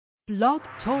Blog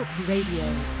Talk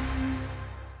Radio.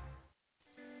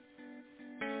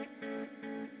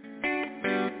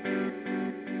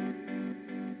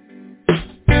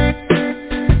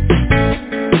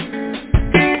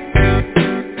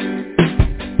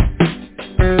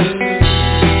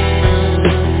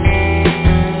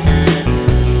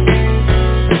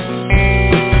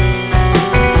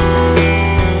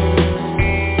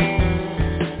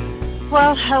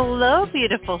 Well, hello,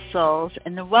 beautiful souls,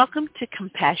 and welcome to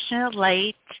Compassionate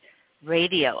Light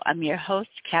Radio. I'm your host,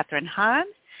 Catharine,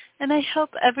 and I hope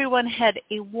everyone had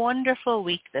a wonderful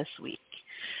week this week.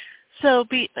 So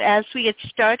as we get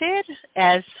started,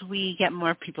 as we get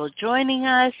more people joining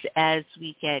us, as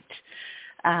we get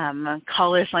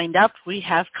callers lined up, we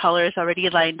have callers already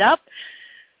lined up.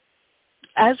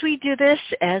 As we do this,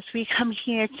 as we come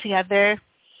here together,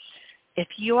 if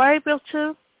you are able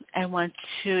to, I want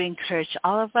to encourage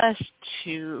all of us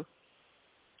to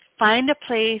find a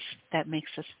place that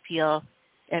makes us feel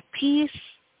at peace,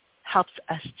 helps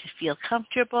us to feel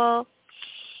comfortable,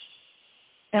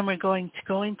 and we're going to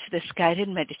go into this guided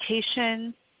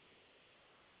meditation.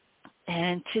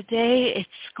 And today it's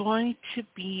going to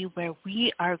be where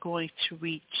we are going to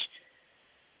reach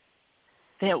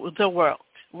the world.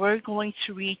 We're going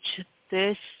to reach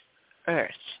this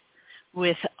earth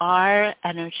with our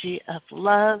energy of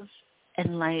love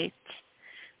and light,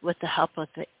 with the help of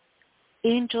the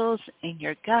angels and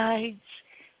your guides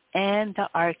and the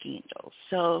archangels.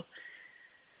 So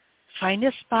find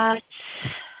a spot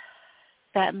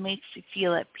that makes you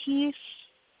feel at peace.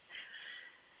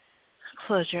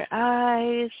 Close your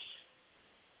eyes,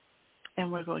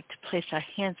 and we're going to place our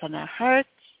hands on our hearts.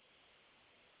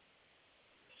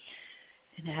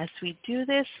 And as we do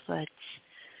this, let's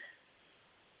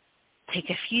take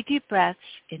a few deep breaths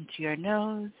into your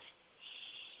nose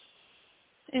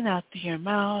and out through your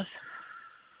mouth.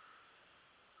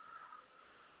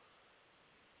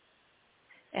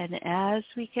 And as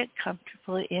we get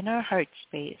comfortable in our heart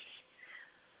space,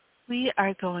 we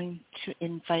are going to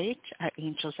invite our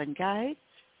angels and guides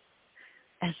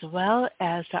as well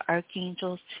as the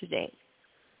archangels today.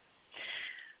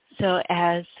 So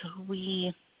as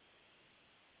we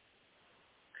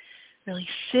really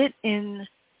sit in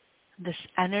this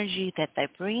energy that they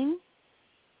bring,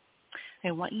 I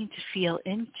want you to feel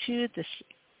into this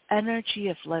energy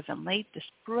of love and light, this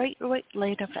bright white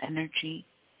light of energy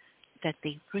that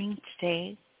they bring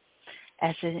today,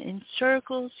 as it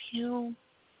encircles you,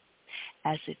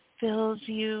 as it fills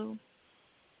you,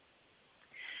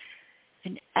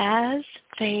 and as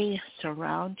they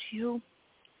surround you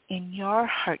in your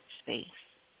heart space.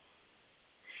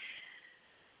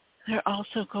 They're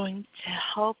also going to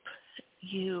help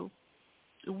you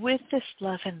with this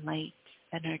love and light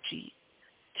energy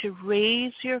to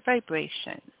raise your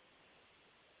vibration.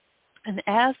 And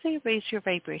as they raise your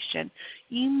vibration,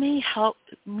 you may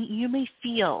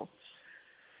feel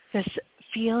this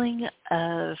feeling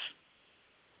of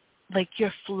like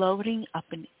you're floating up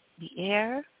in the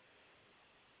air,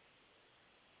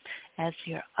 as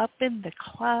you're up in the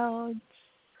clouds,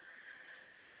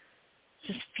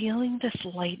 just feeling this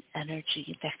light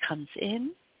energy that comes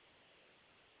in.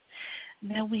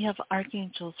 Now we have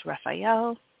Archangels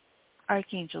Raphael,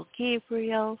 Archangel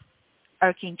Gabriel,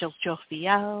 Archangel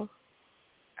Jophiel,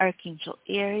 Archangel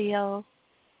Ariel,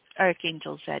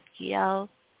 Archangel Zadkiel,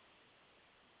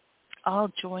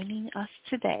 all joining us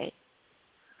today.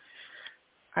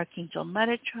 Archangel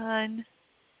Metatron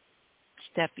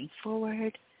stepping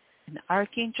forward, and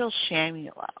Archangel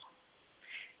Shamuel.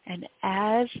 And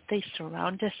as they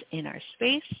surround us in our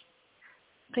space,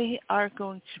 they are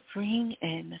going to bring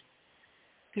in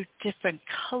through different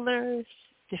colors,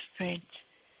 different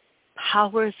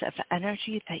powers of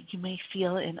energy that you may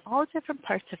feel in all different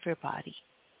parts of your body.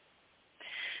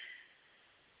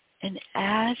 And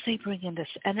as they bring in this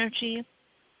energy,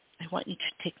 I want you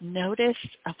to take notice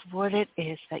of what it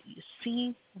is that you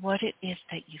see, what it is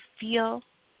that you feel,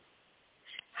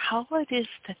 how it is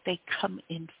that they come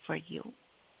in for you.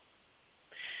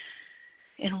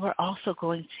 And we're also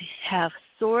going to have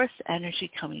source energy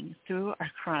coming through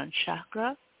our crown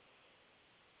chakra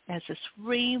as this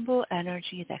rainbow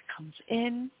energy that comes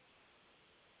in.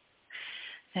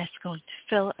 That's going to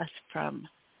fill us from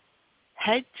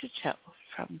head to toe,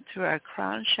 through our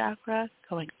crown chakra,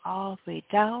 going all the way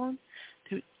down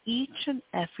through each and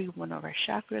every one of our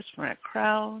chakras, from our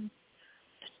crown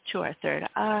to our third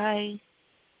eye,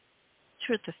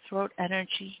 to the throat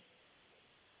energy,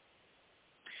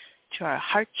 to our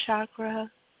heart chakra,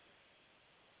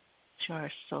 to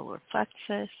our solar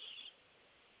plexus,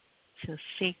 to the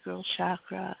sacral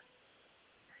chakra,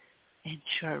 and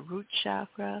to our root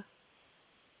chakra,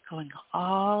 going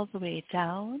all the way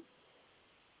down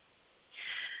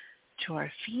to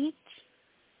our feet.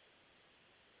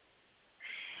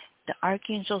 The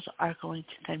archangels are going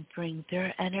to then bring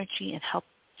their energy and help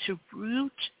to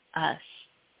root us,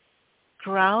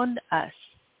 ground us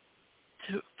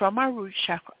from our root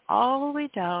chakra all the way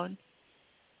down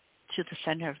to the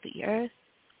center of the earth.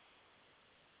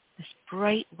 This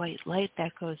bright white light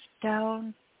that goes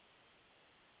down,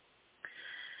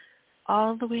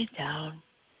 all the way down.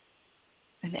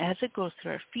 And as it goes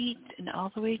through our feet and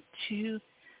all the way to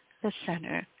the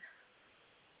center,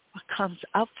 what comes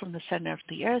up from the center of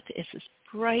the earth is this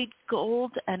bright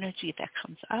gold energy that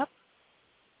comes up.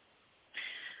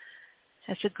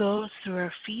 As it goes through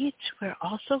our feet, we're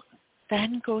also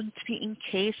then going to be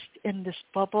encased in this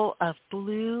bubble of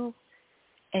blue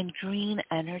and green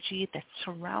energy that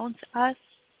surrounds us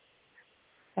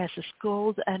as this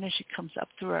gold energy comes up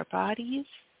through our bodies.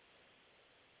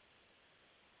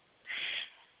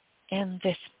 And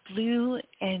this blue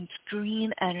and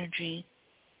green energy,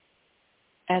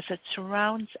 as it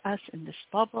surrounds us in this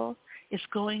bubble, is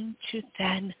going to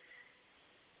then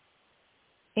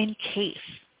encase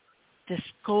this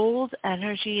gold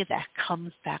energy that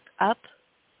comes back up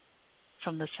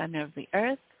from the center of the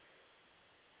earth,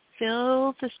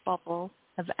 fill this bubble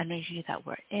of energy that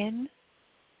we're in.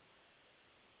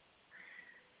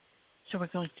 So we're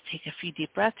going to take a few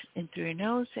deep breaths in through your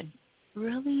nose and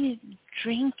really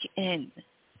drink in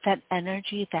that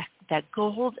energy, that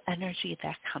gold energy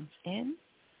that comes in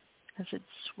as it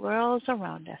swirls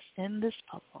around us in this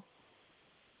bubble.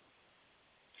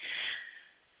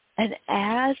 And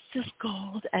as this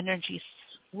gold energy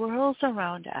swirls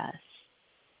around us,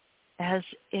 as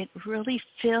it really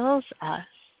fills us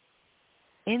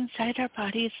inside our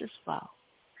bodies as well,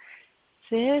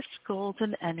 this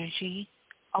golden energy,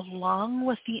 along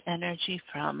with the energy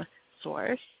from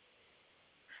Source,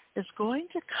 is going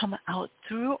to come out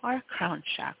through our crown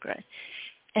chakra.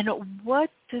 And what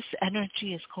this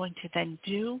energy is going to then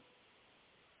do,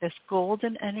 this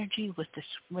golden energy with this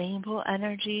rainbow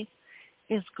energy,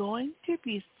 is going to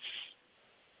be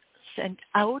sent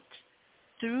out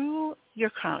through your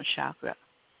crown chakra.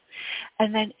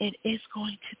 And then it is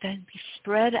going to then be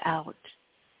spread out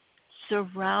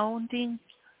surrounding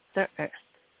the earth.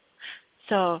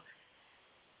 So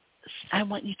I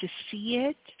want you to see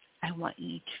it. I want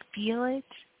you to feel it.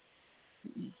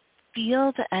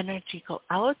 Feel the energy go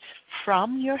out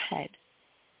from your head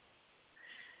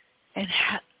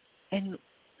and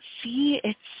see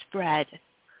it spread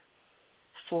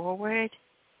forward,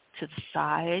 to the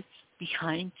sides,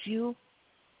 behind you,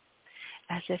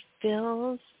 as it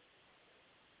fills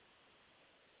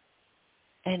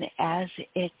and as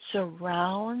it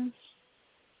surrounds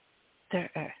the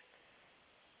earth.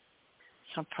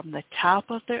 So from the top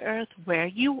of the earth, where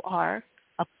you are,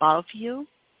 above you,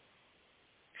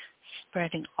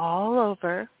 spreading all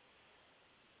over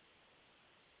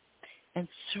and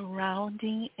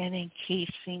surrounding and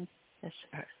encasing this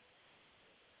earth.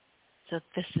 So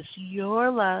this is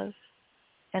your love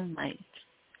and light.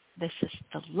 This is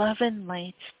the love and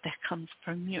light that comes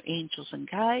from your angels and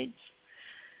guides.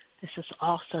 This is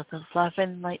also the love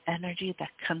and light energy that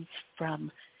comes from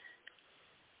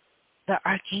the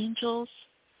archangels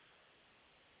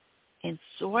in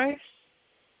Source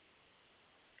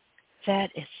that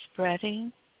is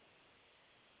spreading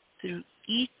through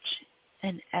each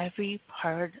and every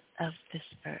part of this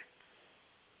earth.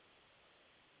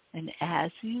 And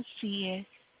as you see it,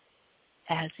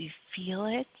 as you feel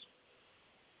it,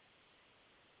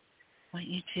 I want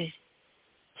you to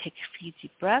take a few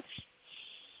deep breaths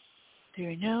through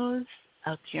your nose,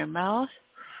 out to your mouth.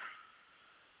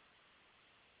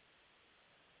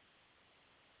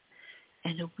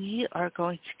 And we are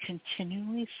going to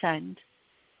continually send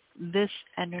this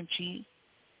energy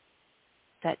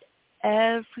that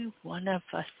every one of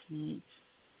us needs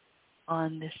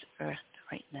on this earth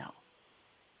right now.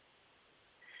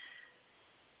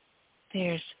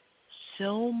 There's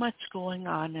so much going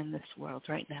on in this world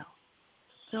right now.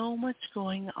 So much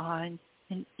going on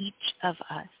in each of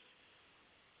us,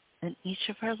 in each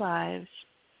of our lives,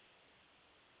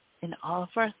 in all of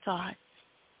our thoughts,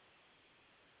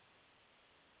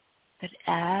 that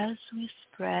as we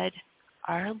spread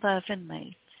our love and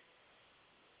light,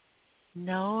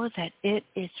 know that it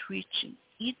is reaching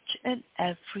each and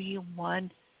every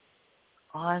one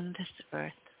on this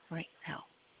earth right now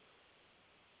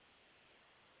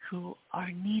who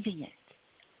are needing it.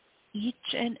 Each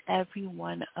and every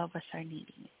one of us are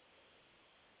needing it.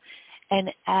 And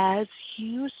as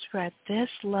you spread this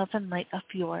love and light of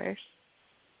yours,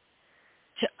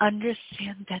 to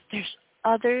understand that there's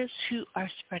others who are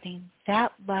spreading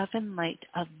that love and light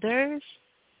of theirs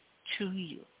to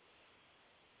you.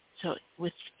 So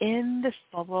within this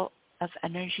bubble of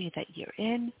energy that you're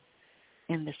in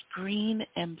this green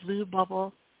and blue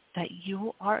bubble that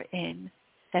you are in,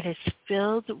 that is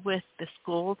filled with this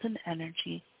golden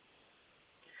energy,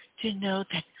 to know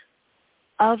that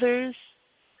others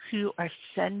who are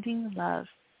sending love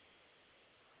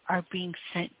are being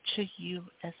sent to you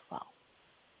as well.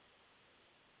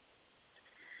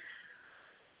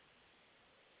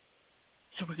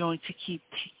 So we're going to keep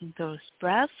taking those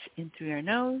breaths in through your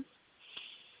nose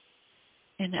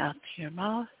and out through your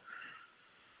mouth.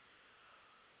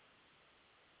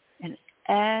 And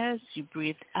as you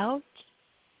breathe out,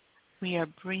 we are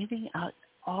breathing out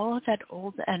all of that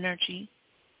old energy,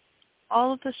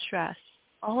 all of the stress,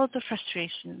 all of the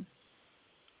frustration,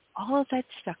 all of that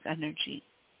stuck energy.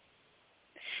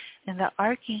 And the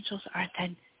archangels are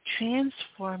then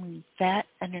transforming that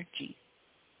energy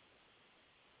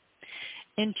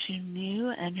into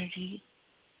new energy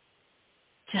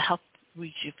to help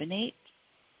rejuvenate,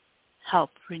 help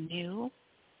renew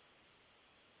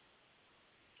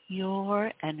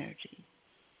your energy.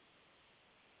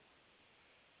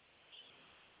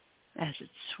 As it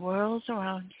swirls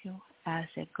around you, as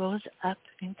it goes up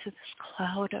into this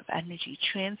cloud of energy,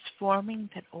 transforming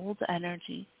that old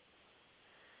energy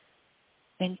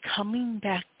and coming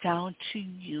back down to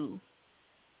you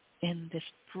in this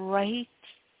bright,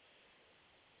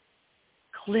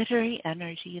 glittery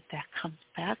energy that comes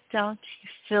back down to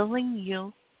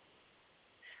you,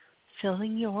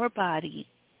 filling your body,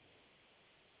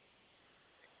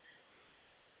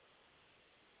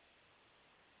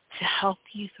 to help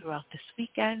you throughout this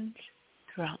weekend,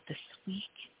 throughout this week,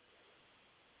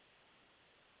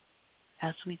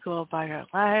 as we go about our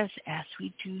lives, as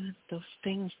we do those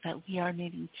things that we are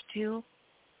needing to do.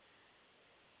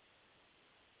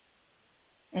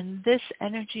 And this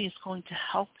energy is going to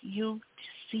help you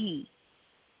to see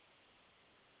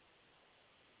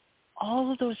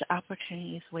all of those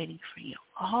opportunities waiting for you,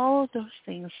 all of those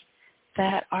things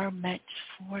that are meant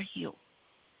for you.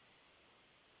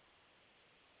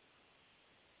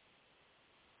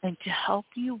 And to help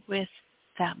you with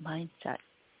that mindset,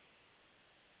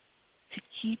 to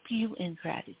keep you in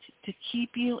gratitude, to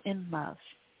keep you in love.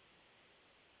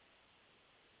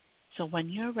 So when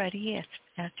you're ready,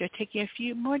 after taking a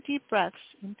few more deep breaths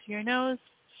into your nose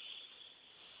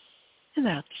and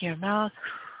out to your mouth,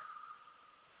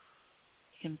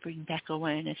 you can bring back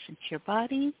awareness into your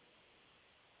body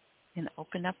and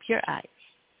open up your eyes.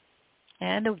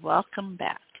 And welcome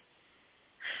back.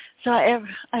 So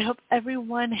I hope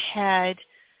everyone had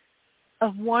a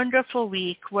wonderful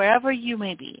week wherever you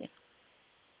may be.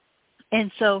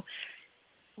 And so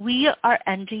we are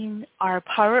ending our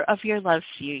Power of Your Love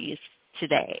series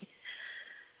today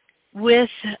with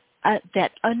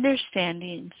that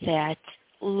understanding that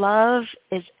love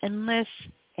is endless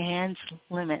and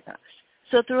limitless.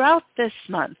 So throughout this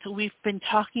month, we've been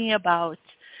talking about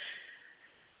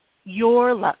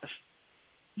your love,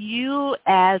 you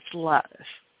as love.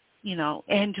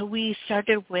 And we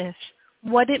started with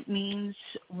what it means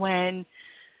when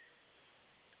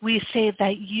we say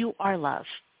that you are love.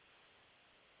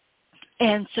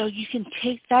 And so you can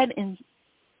take that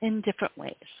in different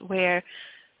ways, where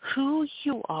who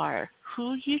you are,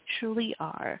 who you truly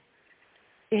are,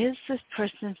 is this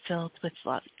person filled with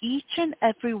love. Each and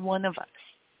every one of us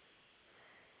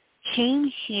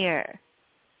came here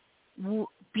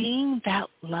being that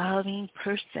loving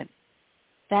person,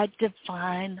 that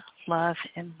divine love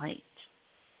and light.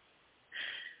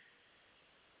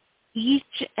 Each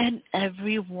and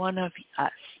every one of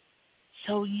us.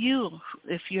 So you,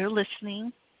 if you're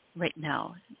listening right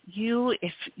now, you,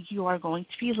 if you are going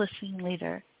to be listening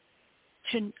later,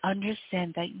 to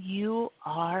understand that you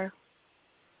are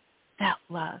that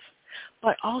love.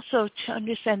 But also to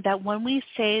understand that when we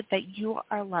say that you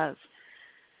are love,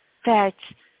 that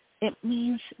it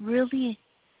means really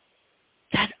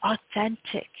that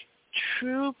authentic,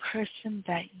 true person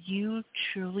that you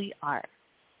truly are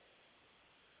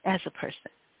as a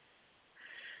person.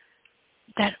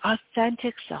 That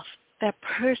authentic self, that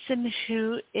person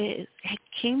who is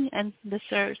king and this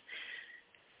earth,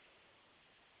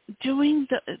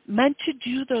 meant to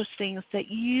do those things that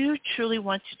you truly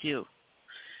want to do.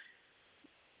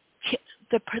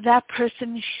 That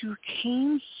person who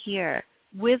came here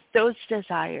with those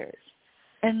desires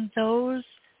and those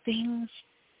things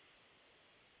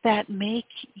that make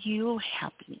you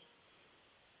happy.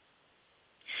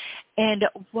 And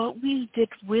what we did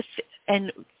with,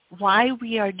 and why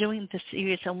we are doing this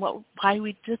series and why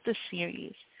we did this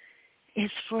series is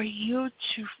for you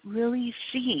to really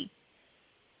see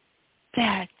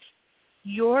that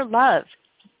your love,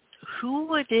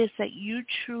 who it is that you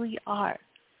truly are,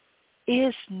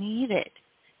 is needed,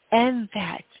 and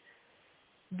that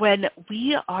when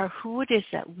we are who it is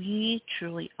that we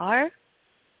truly are,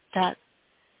 that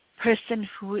person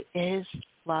who is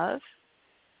love,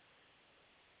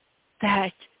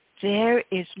 that there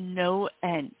is no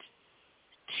end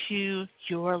to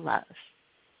your love.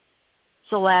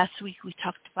 So last week we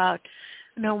talked about,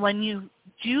 when you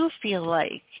do feel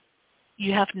like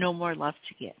you have no more love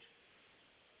to give.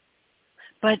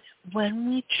 But when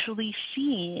we truly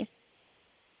see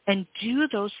and do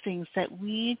those things that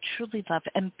we truly love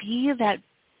and be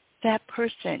that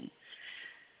person,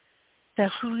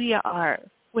 that who we are,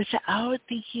 without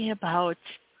thinking about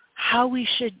how we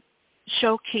should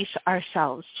showcase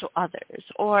ourselves to others,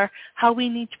 or how we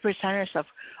need to present ourselves,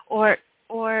 or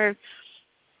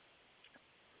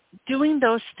doing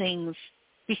those things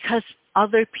because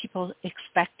other people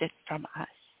expect it from us.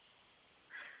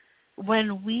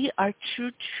 When we are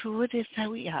true to who it is that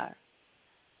we are,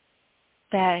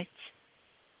 that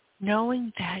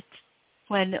knowing that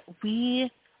when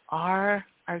we are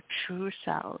our true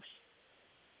selves,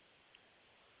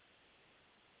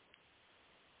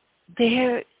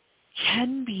 there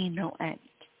can be no end.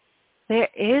 There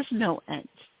is no end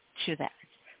to that.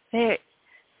 There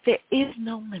is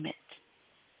no limit.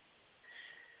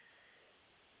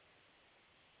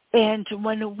 And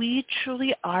when we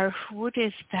truly are who it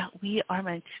is that we are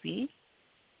meant to be,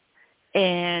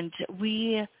 and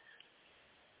we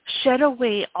shed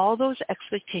away all those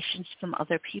expectations from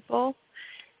other people,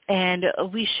 and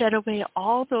we shed away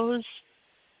all those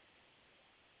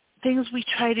things we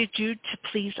try to do to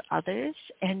please others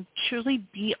and truly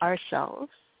be ourselves,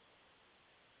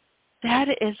 that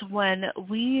is when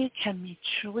we can be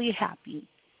truly happy.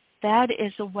 That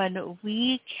is when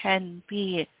we can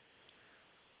be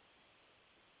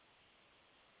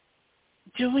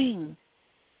doing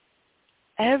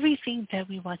everything that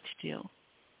we want to do.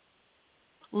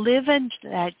 Live in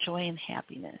that joy and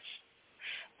happiness.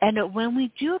 And when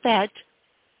we do that,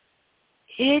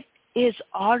 it is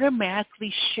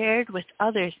automatically shared with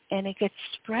others and it gets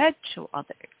spread to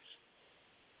others.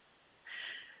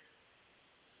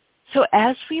 So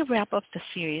as we wrap up the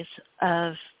series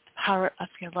of the power of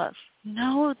your love,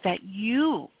 know that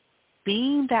you,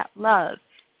 being that love,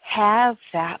 have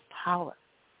that power.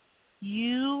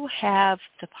 You have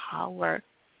the power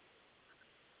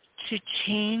to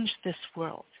change this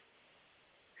world.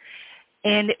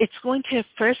 And it's going to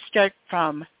first start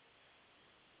from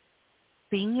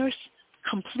being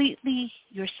completely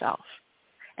yourself,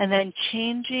 and then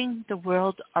changing the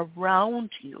world around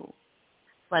you,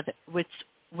 whether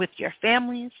with your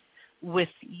families, with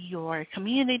your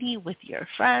community, with your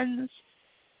friends.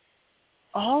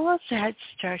 All of that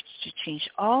starts to change.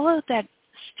 All of that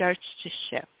starts to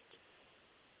shift.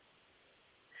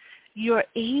 You're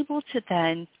able to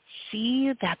then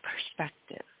see that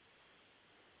perspective,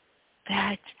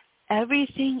 that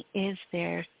everything is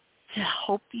there to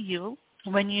help you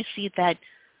when you see that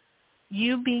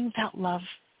you being that love,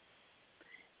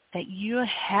 that you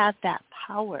have that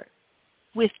power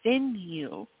within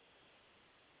you.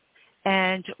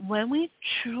 And when we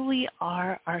truly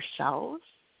are ourselves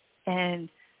and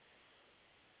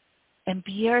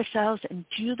be ourselves and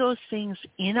do those things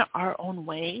in our own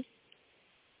way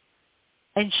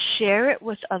and share it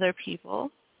with other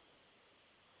people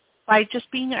by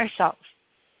just being ourselves,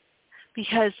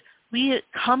 because we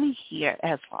come here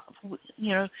as love.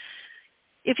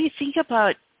 If you think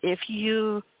about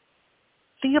babies,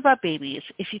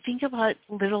 if you think about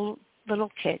little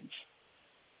kids,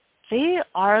 they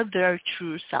are their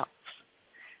true selves,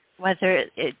 whether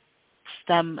it's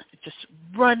them just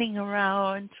running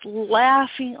around,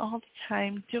 laughing all the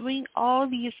time, doing all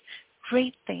these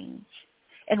great things,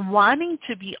 and wanting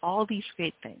to be all these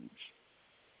great things.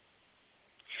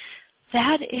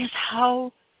 That is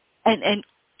how, and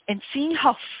seeing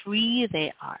how free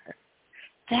they are,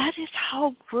 that is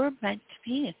how we're meant to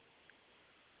be.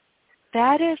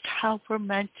 That is how we're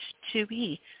meant to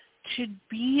be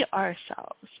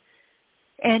ourselves.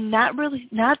 And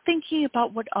not thinking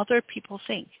about what other people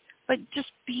think, but just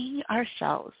being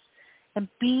ourselves and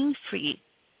being free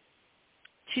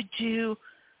to do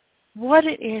what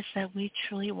it is that we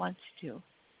truly want to do.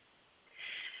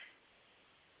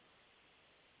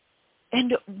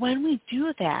 And when we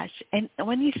do that, and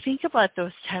when you think about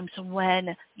those times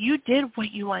when you did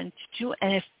what you wanted to do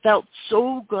and it felt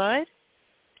so good,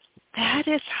 that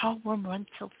is how we're meant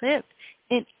to live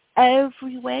in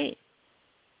every way.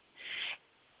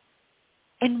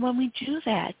 And when we do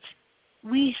that,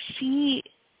 we see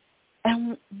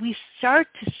and we start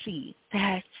to see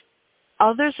that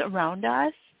others around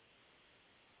us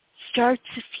start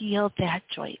to feel that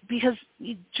joy, because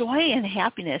joy and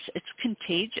happiness, it's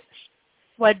contagious.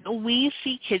 When we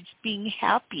see kids being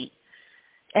happy,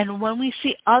 and when we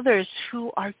see others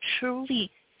who are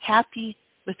truly happy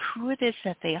with who it is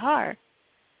that they are,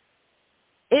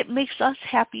 it makes us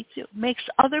happy too, makes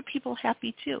other people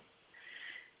happy too.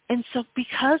 And so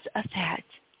because of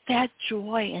that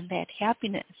joy and that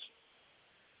happiness,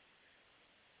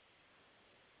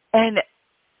 and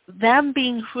them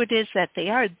being who it is that they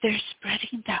are, they're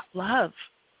spreading that love,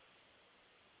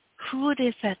 who it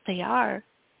is that they are,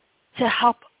 to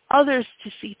help others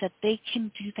to see that they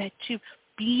can do that too,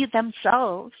 be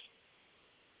themselves.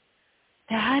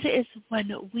 That is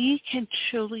when we can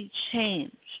truly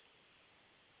change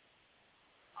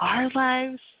our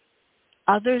lives,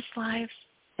 others' lives,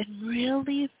 and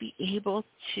really be able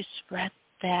to spread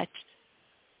that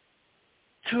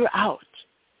throughout,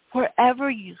 wherever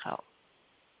you go.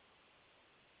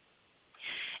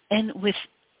 And with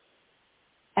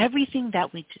everything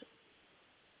that we do.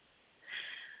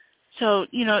 So,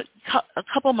 a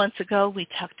couple months ago, we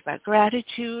talked about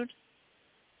gratitude,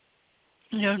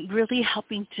 really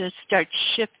helping to start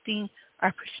shifting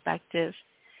our perspective.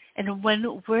 And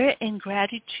when we're in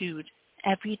gratitude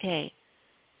every day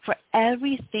for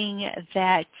everything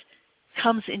that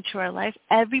comes into our life,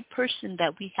 every person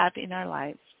that we have in our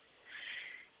lives,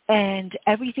 and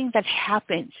everything that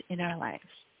happens in our lives,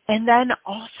 and then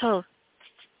also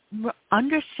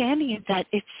understanding that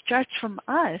it starts from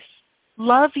us,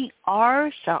 loving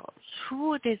ourselves,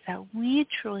 who it is that we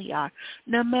truly are,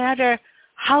 no matter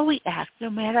how we act, no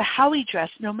matter how we dress,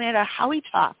 no matter how we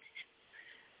talk.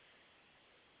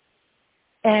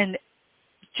 And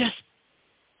just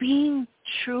being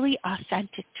truly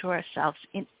authentic to ourselves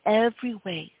in every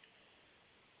way.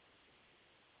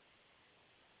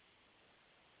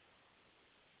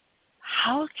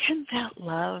 How can that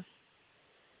love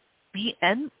be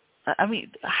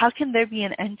how can there be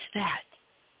an end to that?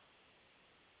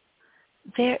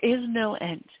 There is no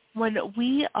end. When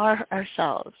we are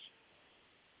ourselves,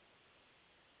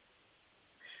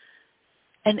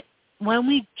 and when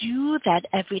we do that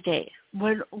every day,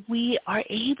 when we are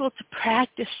able to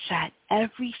practice that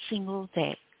every single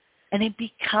day, and it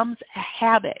becomes a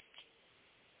habit,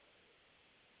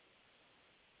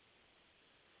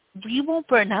 we won't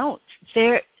burn out.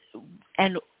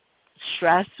 And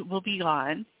stress will be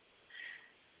gone.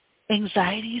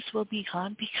 Anxieties will be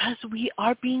gone, because we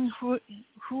are being who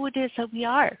it is that we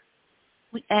are.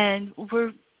 And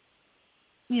we're,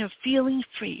 feeling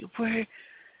free. We're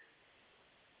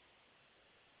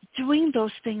doing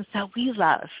those things that we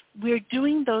love. We're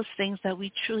doing those things that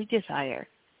we truly desire.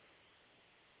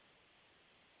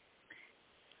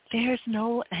 There's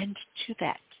no end to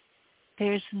that.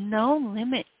 There's no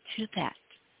limit to that.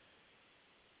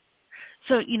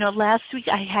 So, last week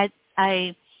I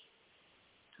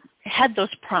had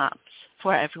those prompts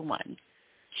for everyone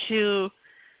to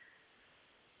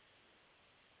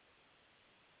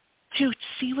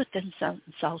see within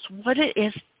themselves what it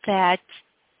is that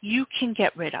you can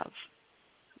get rid of,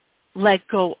 let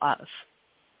go of,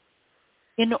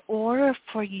 in order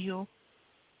for you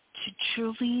to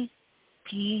truly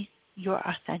be your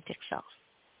authentic self.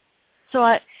 So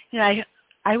I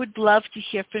would love to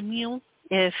hear from you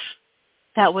if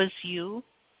that was you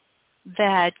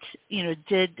that,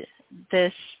 did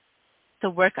the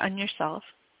work on yourself,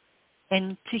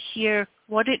 and to hear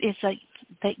what it is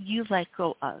that you let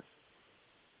go of,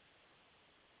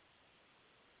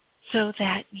 so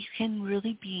that you can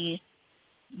really be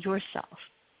yourself,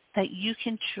 that you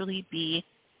can truly be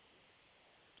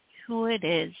who it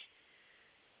is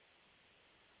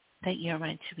that you're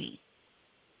meant to be.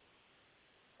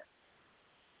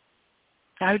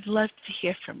 I would love to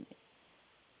hear from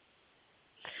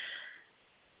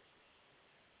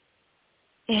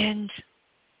you. And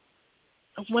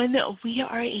when we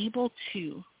are able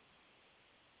to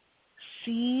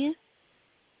see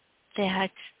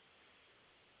that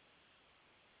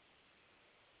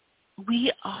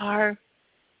we are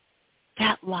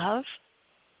that love,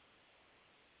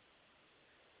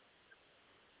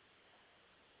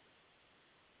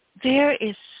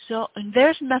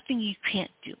 there's nothing you can't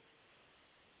do.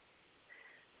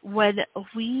 When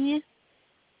we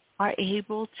are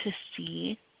able to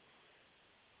see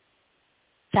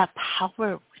that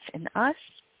power within us,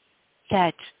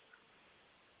 that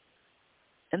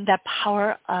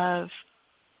power of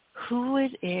who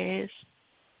it is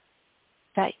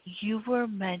that you were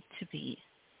meant to be,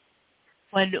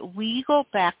 when we go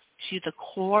back to the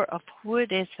core of who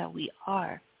it is that we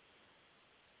are,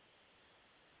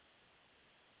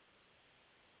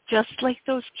 just like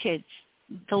those kids,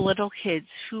 the little kids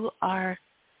who are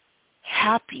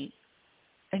happy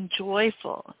and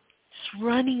joyful, just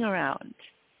running around,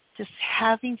 just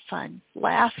having fun,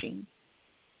 laughing.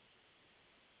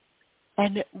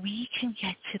 And we can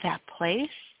get to that place.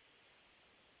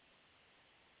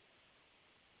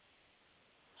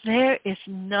 There is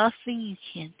nothing you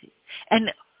can't do.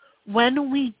 And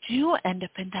when we do end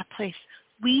up in that place,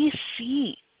 we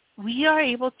are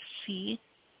able to see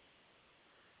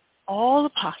all the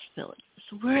possibilities.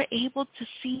 We're able to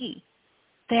see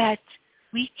that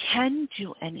we can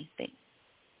do anything,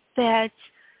 that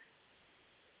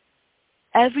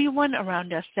everyone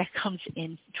around us that comes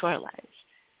into our lives,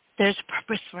 there's a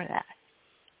purpose for that.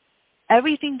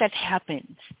 Everything that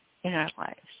happens in our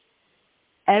lives,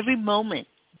 every moment,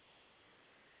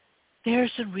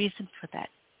 there's a reason for that.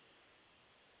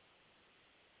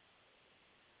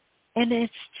 And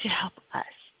it's to help us,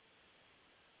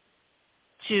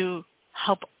 to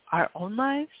help our own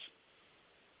lives,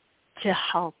 to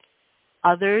help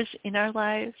others in our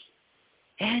lives,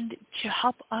 and to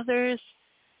help others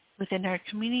within our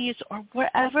communities or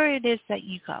wherever it is that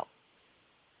you go,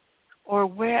 or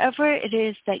wherever it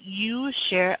is that you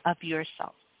share of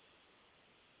yourself.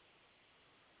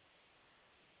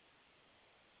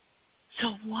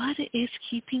 So what is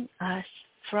keeping us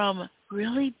from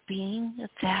really being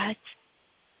that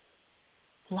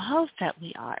love that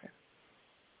we are?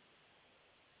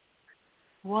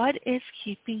 What is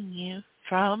keeping you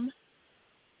from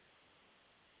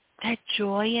that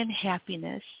joy and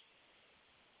happiness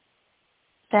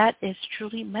that is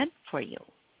truly meant for you?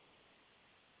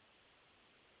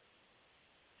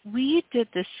 We did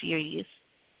this series,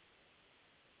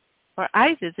 or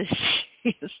I did this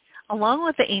series, along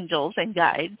with the angels and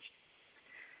guides,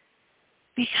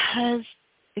 because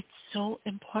it's so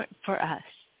important for us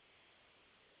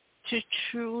to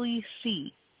truly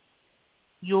see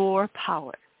your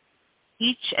power,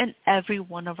 each and every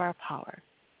one of our power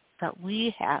that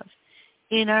we have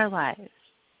in our lives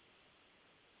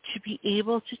to be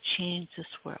able to change this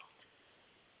world,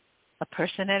 a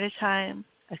person at a time,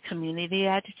 a community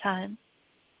at a time,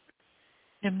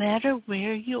 no matter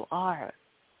where you are.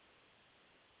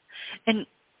 And,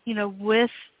 with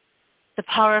the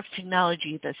power of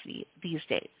technology these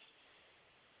days,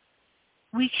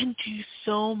 we can do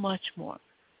so much more.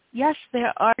 Yes,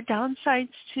 there are downsides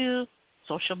to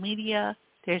social media.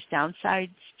 There's downsides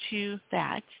to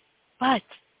that. But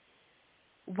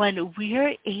when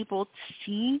we're able to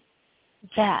see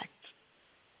that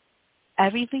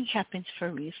everything happens for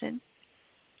a reason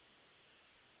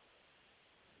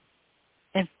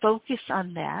and focus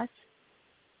on that,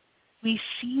 we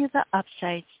see the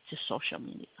upsides to social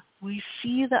media. We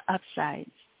see the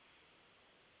upsides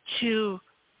to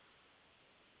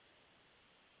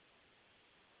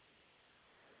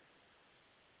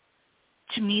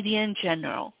media in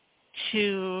general,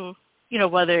 to,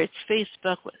 whether it's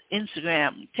Facebook,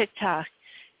 Instagram, TikTok,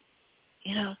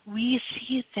 we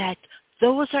see that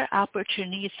those are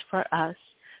opportunities for us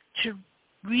to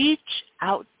reach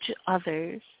out to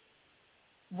others,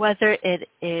 whether it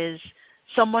is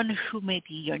someone who may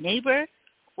be your neighbor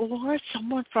or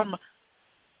someone from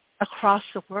across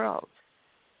the world,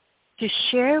 to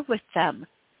share with them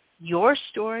your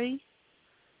story,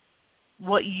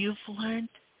 what you've learned,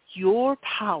 your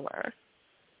power,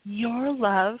 your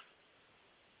love,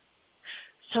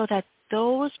 so that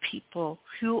those people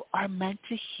who are meant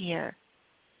to hear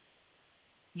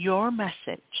your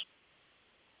message,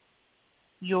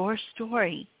 your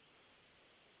story,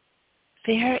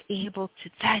 they're able to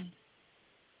then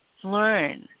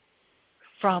learn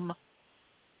from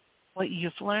what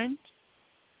you've learned,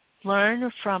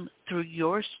 learn from through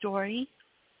your story,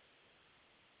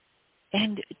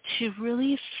 and to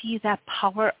really see that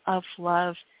power of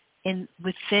love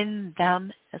within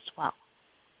them as well.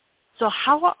 So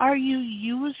how are you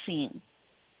using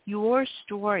your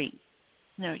story,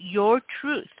 your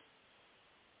truth,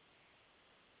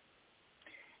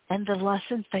 and the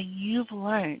lessons that you've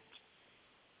learned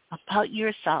about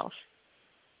yourself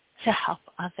to help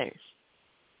others?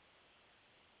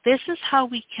 This is how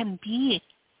we can be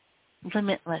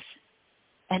limitless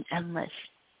and endless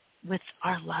with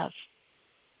our love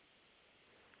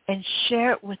and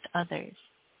share it with others.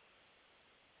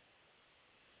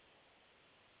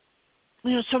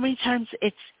 So many times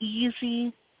it's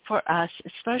easy for us,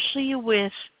 especially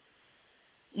with,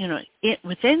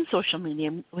 within social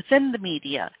media, within the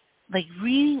media, like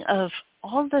reading of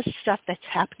all the stuff that's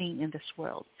happening in this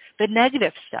world, the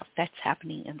negative stuff that's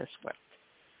happening in this world.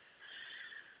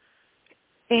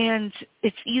 And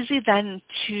it's easy then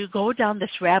to go down this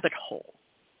rabbit hole,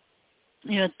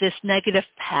 this negative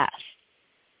path.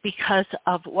 because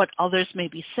of what others may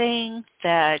be saying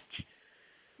that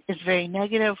is very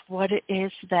negative, what it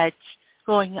is that's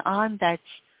going on that's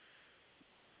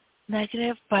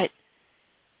negative. But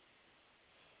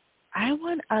I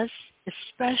want us,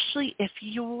 especially if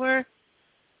you're,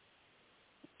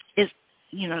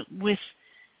 with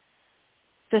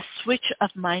the switch of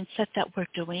mindset that we're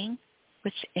doing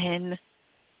within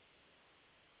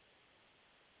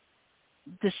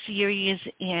the series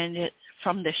and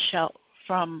from the show,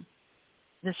 from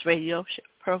this radio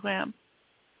program,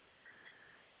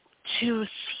 to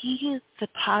see the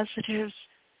positives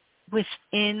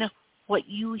within what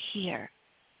you hear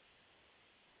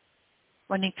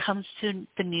when it comes to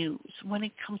the news, when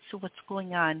it comes to what's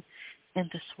going on in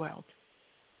this world.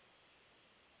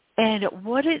 And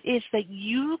what it is that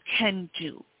you can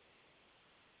do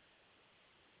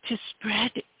to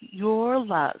spread your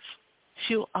love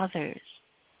to others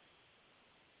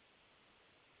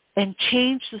and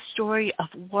change the story of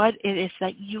what it is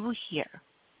that you hear.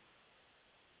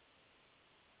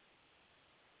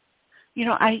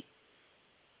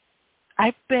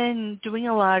 I've been doing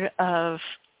a lot of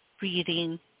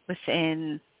reading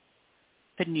within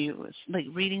the news, like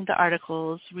reading the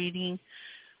articles, reading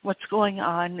what's going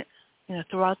on,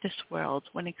 throughout this world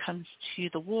when it comes to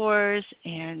the wars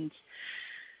and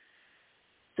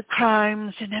the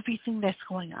crimes and everything that's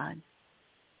going on.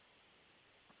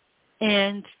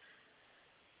 And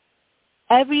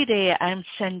every day I'm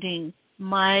sending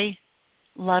my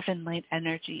love and light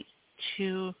energy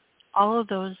to all of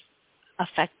those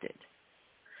affected.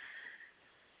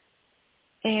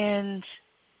 And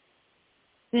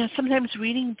sometimes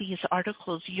reading these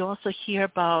articles, you also hear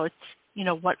about,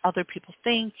 what other people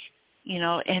think,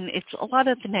 and it's a lot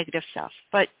of the negative stuff.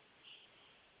 But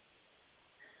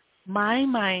my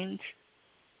mind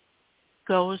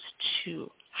goes to,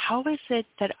 how is it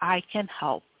that I can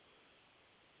help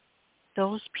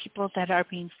those people that are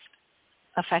being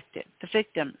affected, the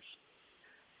victims,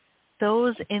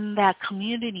 those in that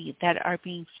community that are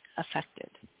being affected?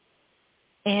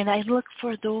 And I look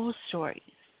for those stories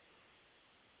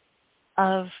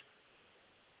of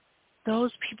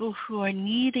those people who are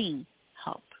needing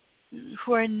help,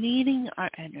 who are needing our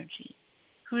energy,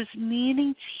 who's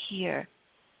needing to hear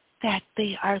that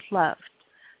they are loved,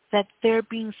 that they're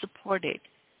being supported,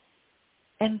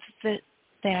 and that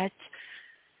they're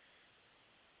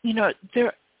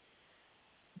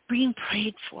being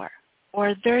prayed for,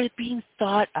 or they're being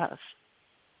thought of,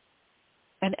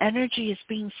 and energy is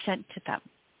being sent to them.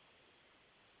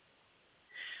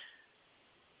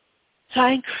 So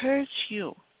I encourage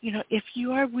you, if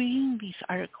you are reading these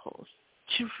articles,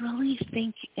 to really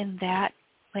think in that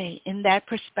way, in that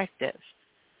perspective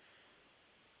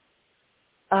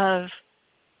of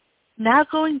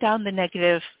not going down the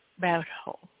negative rabbit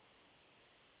hole,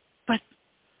 but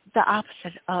the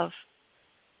opposite of,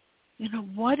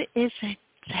 what is it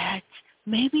that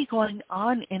may be going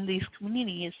on in these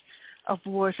communities of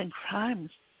wars and crimes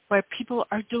where people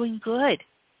are doing good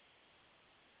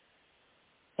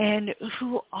and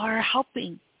who are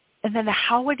helping, and then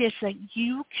how it is that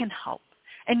you can help.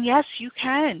 And yes, you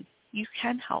can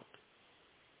help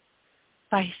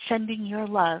by sending your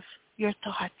love, your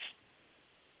thoughts,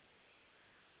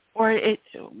 or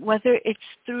whether it's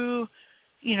through,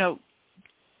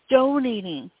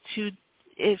 donating to,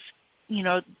 if,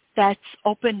 that's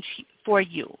open for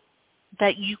you,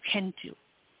 that you can do.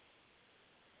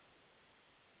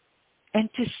 And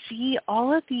to see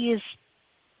all of these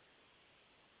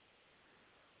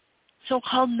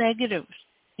so-called negatives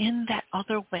in that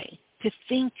other way, to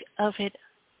think of it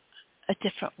a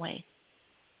different way,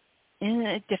 in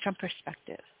a different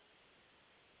perspective.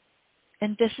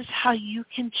 And this is how you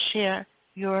can share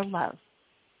your love.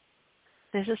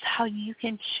 This is how you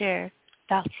can share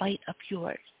that light of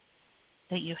yours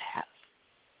that you have.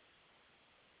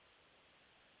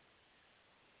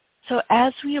 So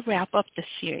as we wrap up the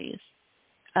series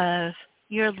of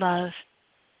your love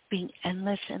being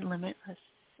endless and limitless,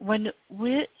 when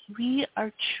we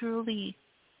are truly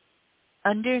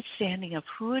understanding of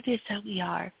who it is that we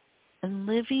are and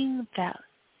living that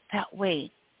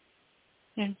way,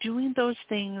 and doing those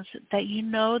things that you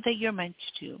know that you're meant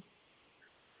to do,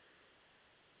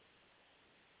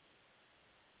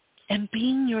 and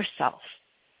being yourself,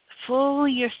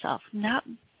 fully yourself, not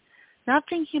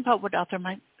thinking about what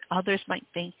others might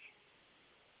think,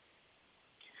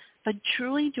 but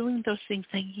truly doing those things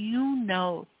that you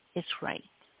know is right,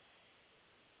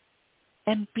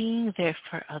 and being there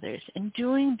for others, and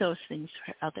doing those things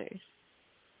for others,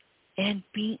 and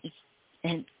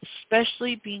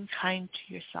especially being kind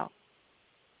to yourself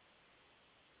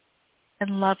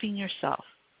and loving yourself.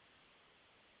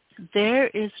 there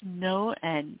is no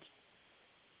end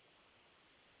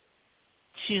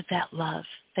to that love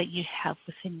that you have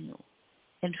within you.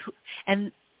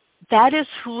 And that is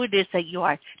who it is that you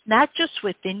are, not just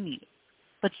within you,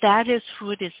 but that is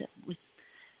who it is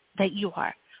that you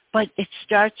are. But it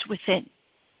starts within.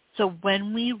 So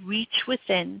when we reach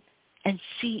within and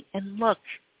see and look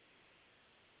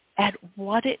at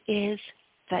what it is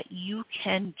that you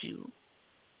can do,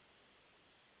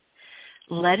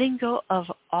 letting go of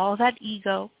all that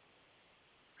ego,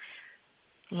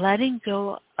 letting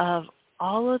go of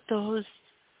all of those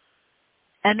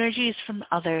energies from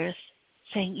others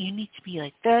saying you need to be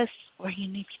like this or you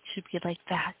need to be like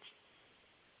that.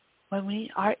 When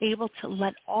we are able to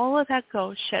let all of that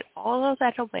go, shed all of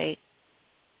that away,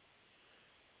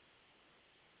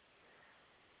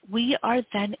 we are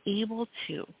then able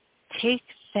to take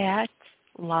that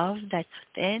love that's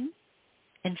within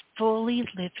and fully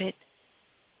live it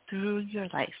through your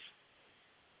life.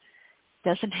 It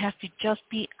doesn't have to just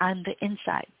be on the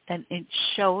inside, then it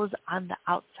shows on the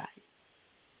outside.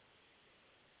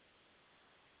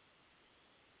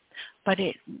 But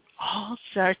it all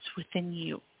starts within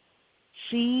you.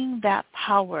 Seeing that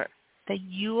power that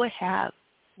you have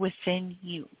within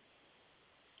you.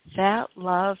 That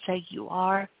love that you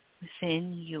are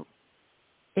within you.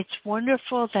 It's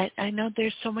wonderful that I know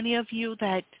there's so many of you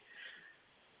that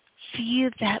see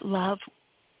that love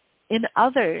in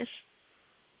others,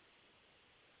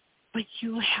 but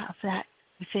you have that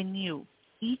within you,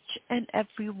 each and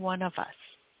every one of us.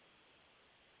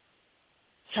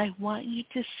 So I want you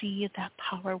to see that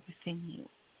power within you.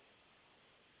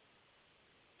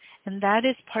 And that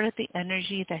is part of the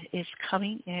energy that is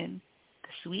coming in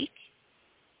this week,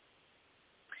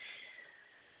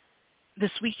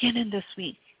 this weekend and this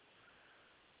week.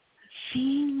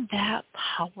 Seeing that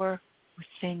power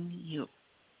within you.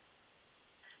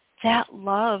 That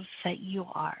love that you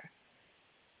are.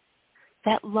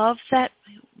 That love that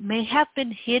may have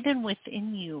been hidden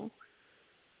within you.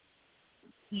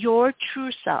 Your true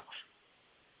self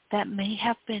that may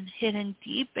have been hidden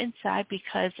deep inside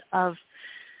because of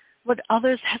what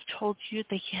others have told you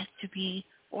that you have to be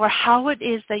or how it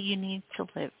is that you need to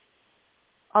live.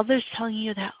 Others telling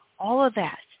you that all of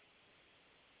that.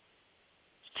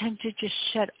 It's time to just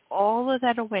shed all of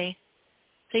that away.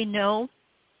 Say no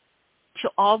to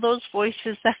all those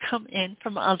voices that come in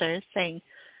from others saying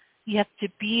you have to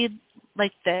be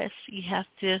like this, you have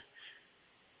to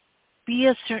be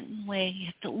a certain way, you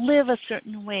have to live a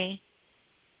certain way,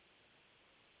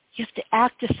 you have to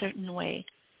act a certain way.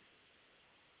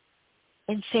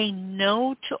 And say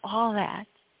no to all that.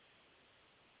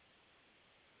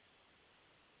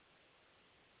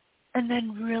 And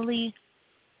then really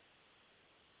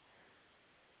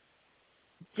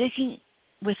digging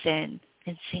within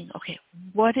and saying, okay,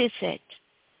 what is it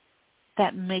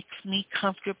that makes me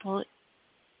comfortable,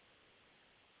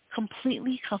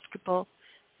 completely comfortable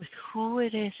with who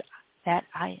it is that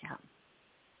I am?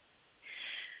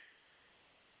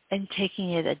 And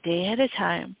taking it a day at a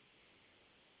time,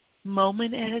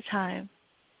 moment at a time,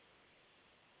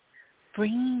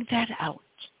 bringing that out.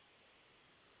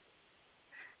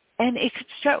 And it could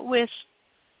start with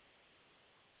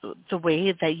the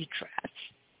way that you dress.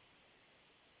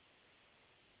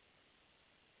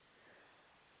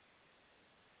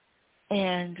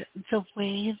 And the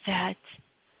way that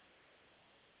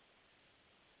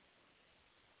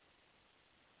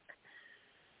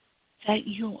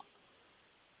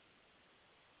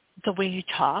the way you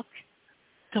talk,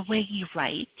 the way you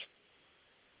write,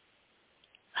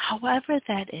 however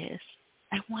that is,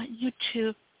 I want you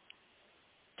to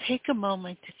take a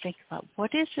moment to think about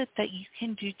what is it that you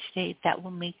can do today that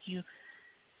will make you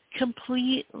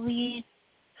completely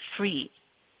free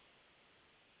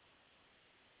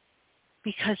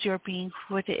because you're being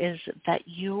who it is that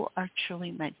you are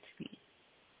truly meant to be.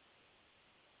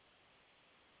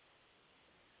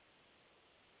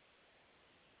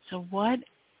 So what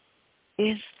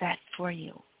is that for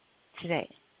you today?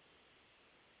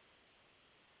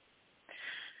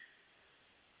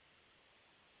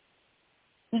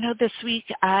 This week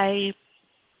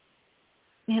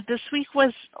this week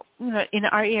was, in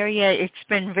our area, it's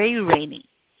been very rainy.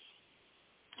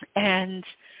 And,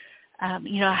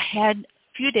 I had a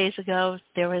few days ago,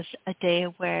 there was a day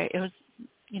where it was,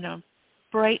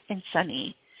 bright and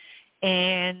sunny.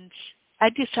 And I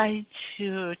decided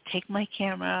to take my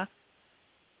camera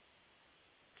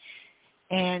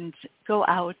and go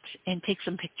out and take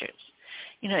some pictures.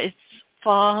 It's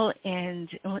fall, and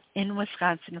in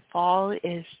Wisconsin, fall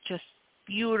is just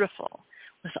beautiful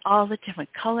with all the different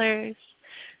colors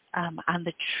on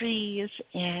the trees.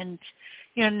 And,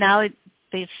 now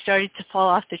they've started to fall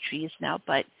off the trees now,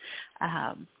 but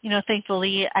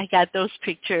thankfully I got those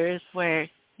pictures where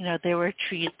there were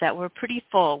trees that were pretty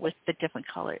full with the different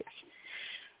colors.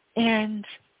 And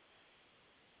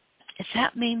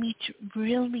that made me to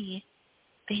really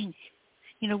think,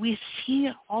 we see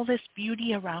all this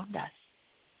beauty around us,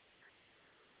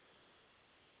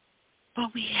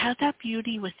 but we have that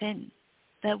beauty within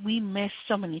that we miss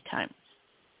so many times.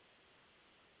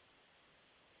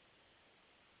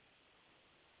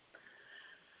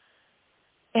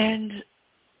 And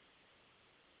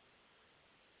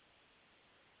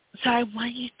so I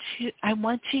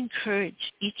want to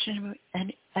encourage each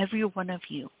and every one of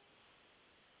you,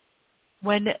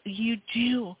 when you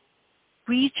do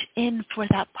reach in for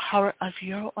that power of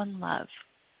your own love,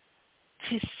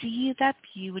 to see that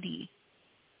beauty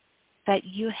that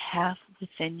you have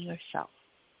within yourself.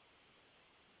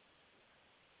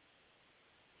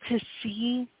 To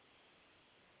see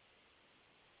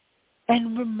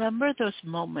and remember those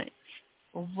moments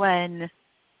when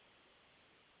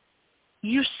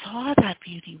you saw that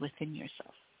beauty within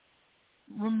yourself.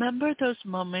 Remember those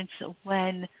moments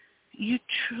when you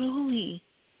truly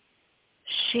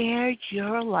shared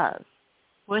your love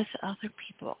with other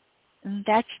people. And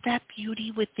that's that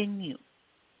beauty within you.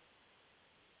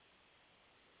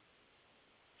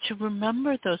 To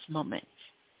remember those moments.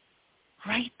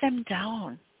 Write them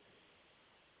down.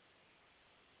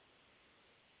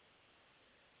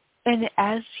 And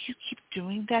as you keep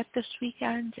doing that this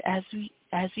weekend, as you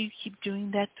keep doing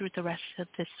that through the rest of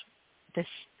this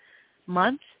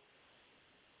month,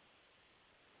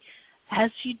 as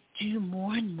you do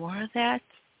more and more of that,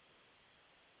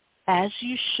 as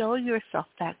you show yourself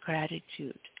that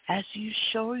gratitude, as you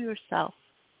show yourself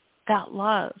that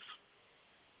love,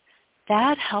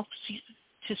 that helps you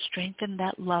to strengthen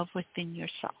that love within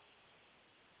yourself.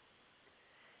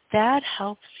 That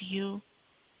helps you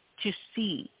to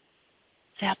see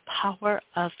that power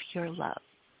of your love.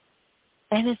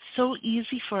 And it's so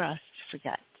easy for us to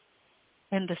forget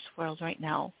in this world right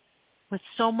now, with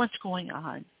so much going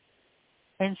on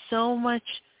and so much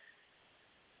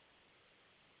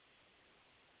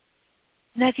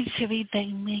negativity that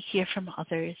you may hear from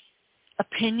others,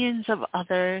 opinions of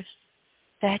others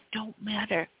that don't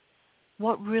matter.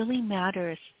 What really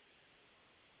matters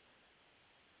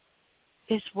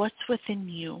is what's within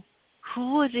you,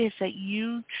 who it is that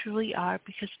you truly are,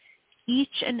 because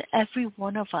each and every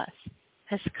one of us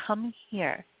has come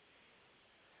here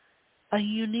a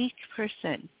unique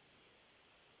person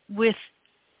with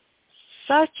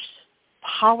such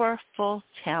powerful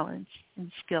talents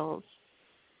and skills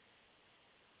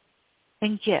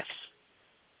and gifts.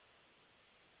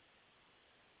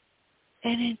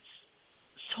 And it's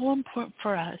so important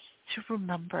for us to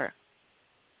remember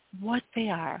what they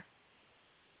are.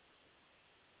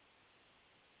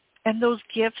 And those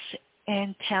gifts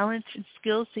and talents and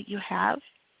skills that you have,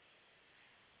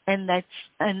 and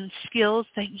skills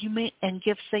that you may, and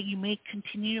gifts that you may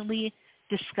continually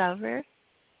discover,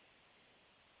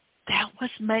 that was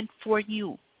meant for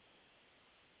you.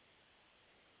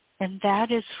 And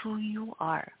that is who you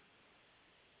are.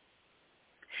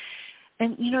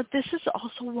 And this is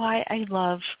also why I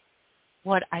love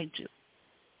what I do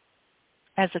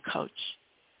as a coach,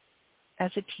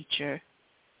 as a teacher,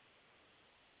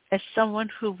 as someone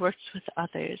who works with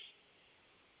others,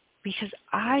 because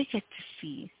I get to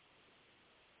see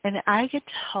and I get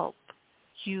to help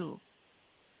you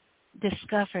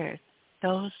discover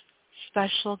those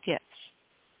special gifts,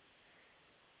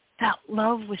 that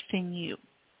love within you.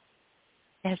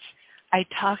 As I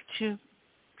talk to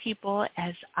people,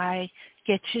 as I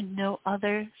get to know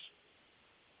others,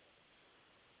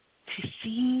 to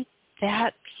see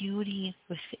that beauty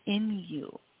within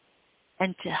you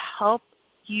and to help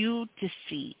you to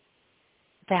see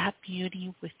that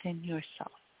beauty within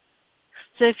yourself.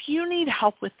 So if you need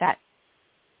help with that,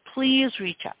 please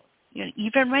reach out.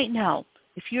 Even right now,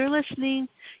 if you're listening,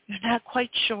 you're not quite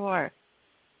sure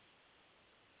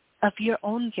of your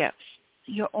own gifts,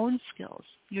 your own skills,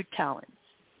 your talents,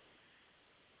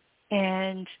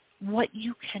 and what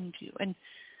you can do, and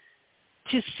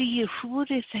to see who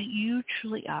it is that you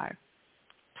truly are,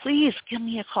 please give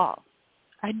me a call.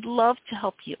 I'd love to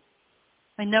help you.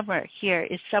 My number here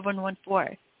is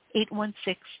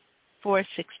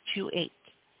 714-816-4628.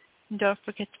 And don't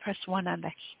forget to press 1 on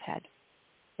that keypad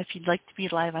if you'd like to be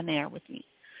live on air with me.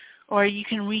 Or you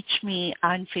can reach me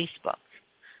on Facebook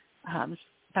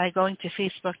by going to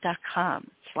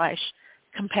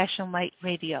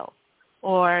facebook.com/CompassionLightRadio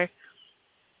or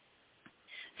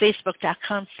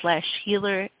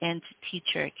facebook.com/Healer and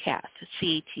Teacher Cath,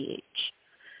 CATH.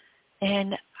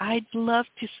 And I'd love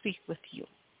to speak with you.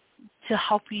 to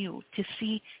help you to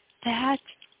see that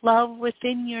love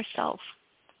within yourself.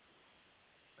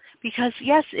 Because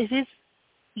yes, it is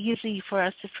easy for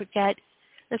us to forget,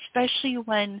 especially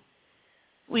when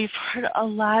we've heard a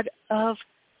lot of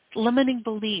limiting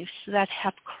beliefs that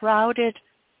have crowded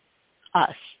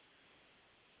us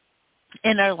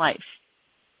in our life.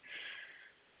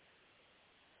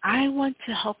 I want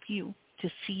to help you to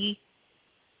see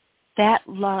that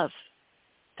love,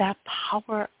 that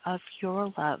power of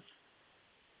your love,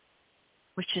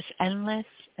 which is endless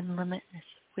and limitless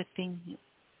within you,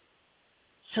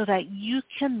 so that you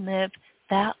can live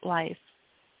that life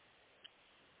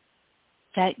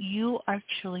that you are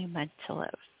truly meant to live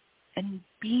and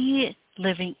be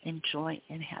living in joy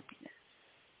and happiness.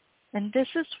 And this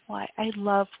is why I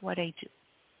love what I do.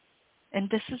 And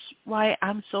this is why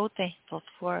I'm so thankful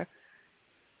for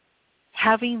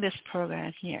having this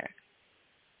program here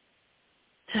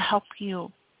to help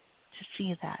you to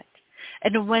see that.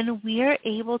 And when we are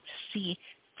able to see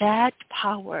that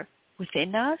power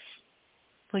within us,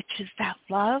 which is that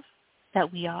love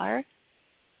that we are,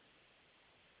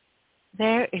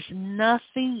 there is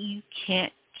nothing you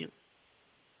can't do.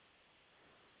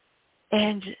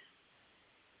 And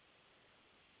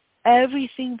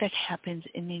everything that happens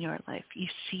in your life, you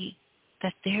see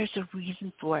that there's a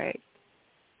reason for it,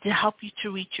 to help you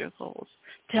to reach your goals,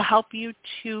 to help you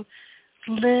to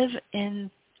live in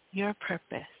your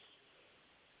purpose,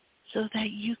 so that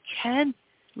you can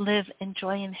live in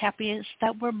joy and happiness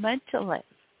that we're meant to live.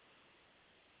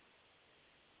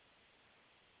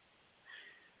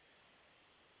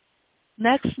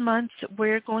 Next month,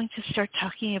 we're going to start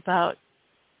talking about,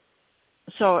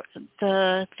 so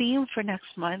the theme for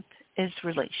next month is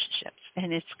relationships,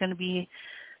 and it's going to be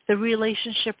the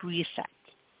relationship reset.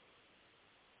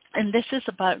 And this is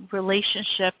about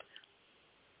relationship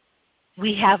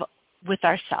we have with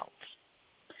ourselves.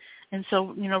 And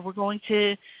so, we're going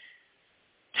to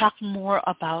talk more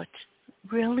about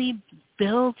really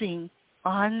building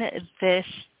on this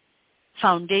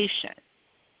foundation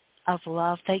of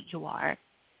love that you are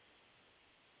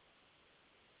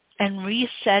and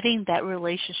resetting that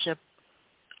relationship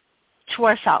to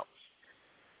ourselves.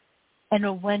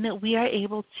 And when we are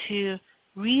able to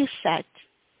reset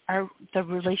the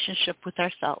relationship with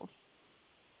ourselves,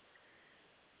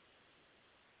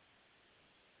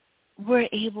 we're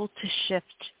able to shift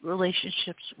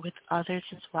relationships with others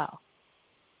as well.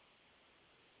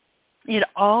 It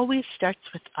always starts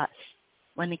with us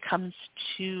when it comes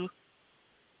to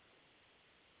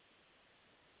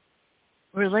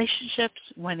relationships,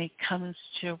 when it comes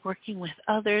to working with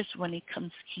others, when it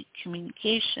comes to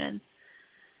communication,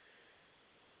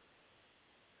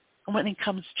 when it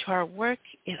comes to our work.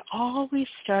 It always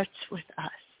starts with us.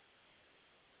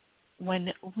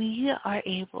 When we are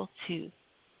able to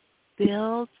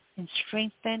build and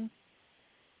strengthen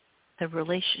the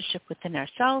relationship within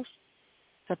ourselves,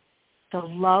 the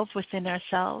love within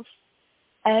ourselves,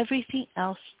 everything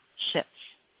else shifts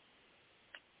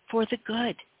for the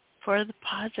good, for the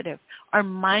positive. Our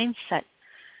mindset,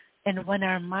 and when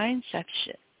our mindset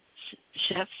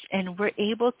shifts and we're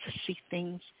able to see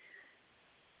things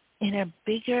in a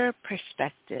bigger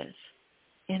perspective,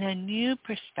 in a new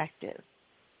perspective,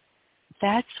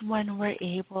 that's when we're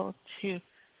able to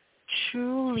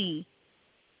truly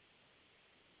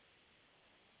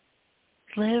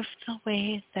live the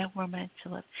way that we're meant to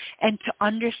live, and to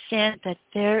understand that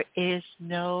there is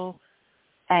no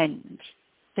end.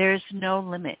 There's no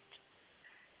limit.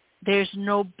 There's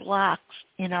no blocks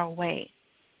in our way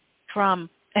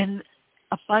and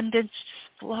abundance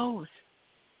just flows,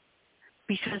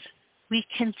 because we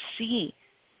can see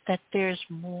that there's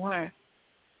more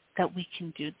that we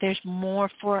can do. There's more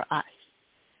for us,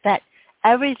 that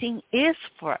everything is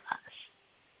for us,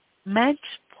 meant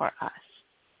for us.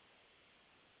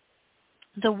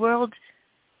 The world,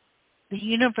 the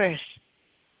universe,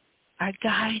 our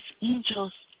guides,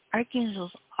 angels,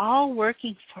 archangels, all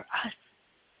working for us.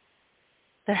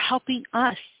 They're helping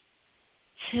us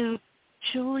to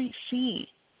truly see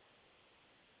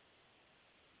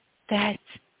that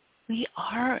we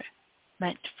are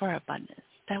meant for abundance,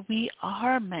 that we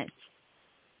are meant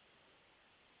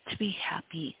to be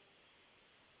happy,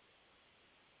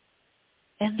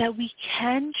 and that we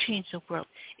can change the world.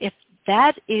 If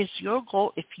that is your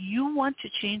goal, if you want to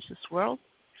change this world,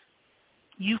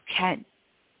 you can.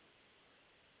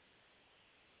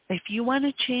 If you want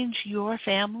to change your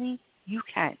family, you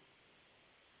can.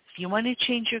 If you want to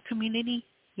change your community,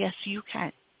 yes, you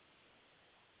can.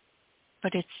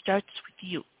 But it starts with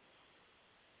you,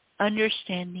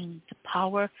 understanding the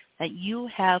power that you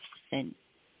have within.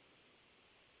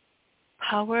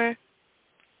 Power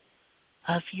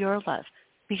of your love,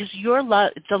 because your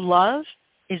love, the love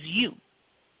is you.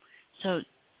 So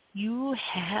you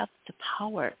have the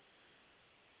power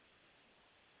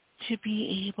to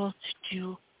be able to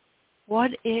do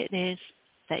what it is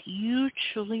that you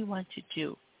truly want to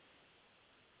do,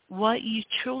 what you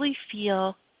truly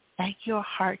feel at your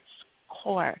heart's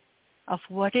core of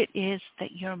what it is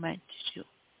that you're meant to do.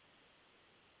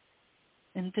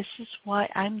 And this is why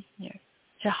I'm here,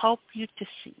 to help you to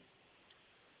see,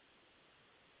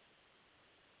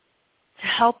 to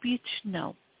help you to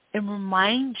know and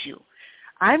remind you.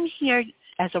 I'm here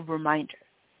as a reminder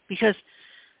because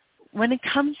when it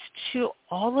comes to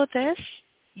all of this,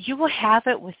 you will have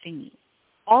it within you.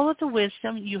 All of the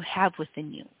wisdom you have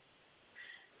within you.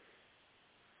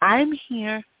 I'm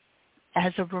here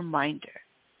as a reminder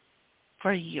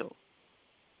for you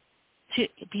to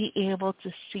be able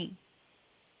to see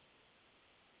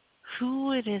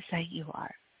who it is that you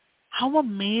are, how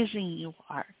amazing you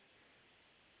are.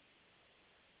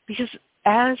 Because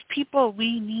as people,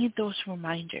 we need those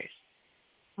reminders.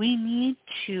 We need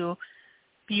to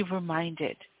be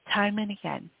reminded time and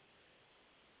again.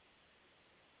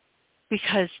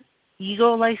 Because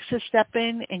ego likes to step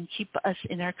in and keep us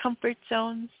in our comfort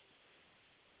zones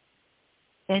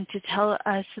and to tell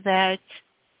us that,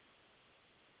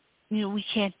 we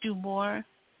can't do more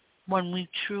when we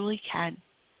truly can.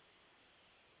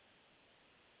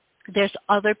 There's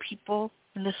other people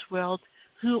in this world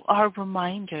who are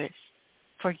reminders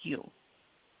for you.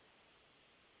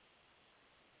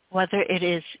 Whether it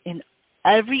is in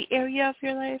every area of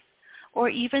your life or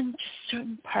even just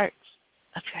certain parts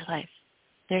of your life.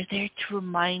 They're there to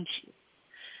remind you.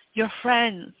 Your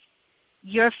friends,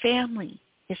 your family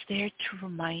is there to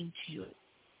remind you.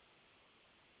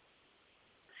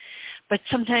 But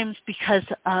sometimes because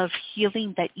of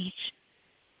healing that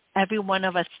every one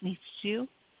of us needs to do,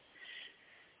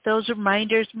 those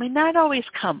reminders may not always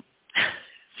come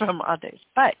from others.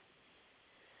 But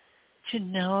to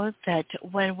know that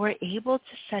when we're able to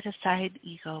set aside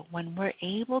ego, when we're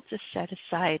able to set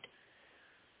aside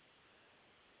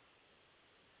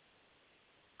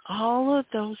all of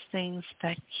those things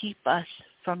that keep us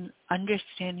from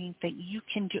understanding that you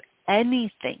can do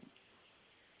anything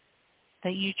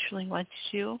that you truly want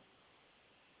to do,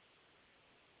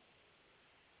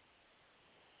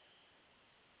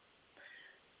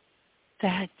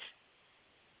 that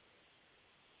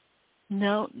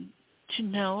to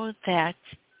know that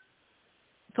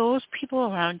those people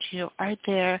around you are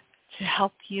there to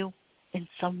help you in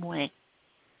some way,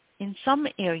 in some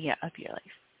area of your life.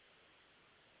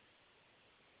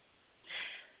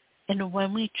 And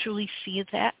when we truly see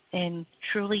that and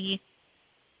truly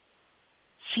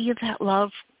see that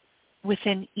love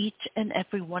within each and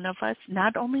every one of us,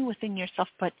 not only within yourself,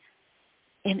 but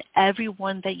in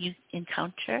everyone that you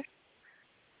encounter,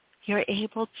 you're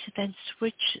able to then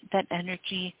switch that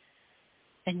energy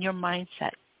and your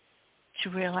mindset to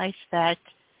realize that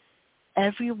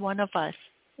every one of us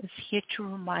is here to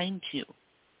remind you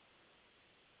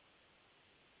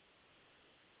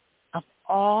of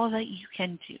all that you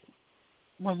can do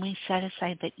when we set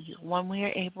aside that ego, when we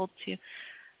are able to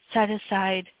set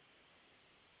aside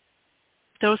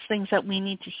those things that we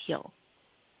need to heal.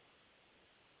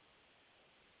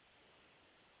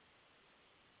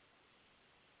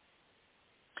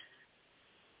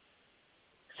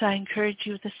 So I encourage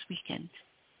you this weekend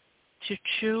to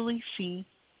truly see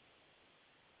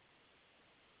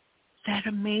that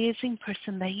amazing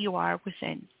person that you are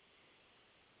within.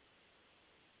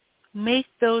 Make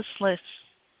those lists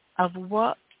of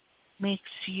what makes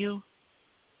you,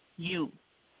 you.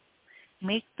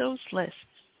 Make those lists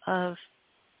of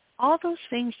all those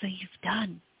things that you've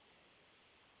done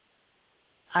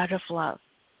out of love.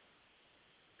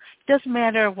 It doesn't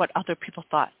matter what other people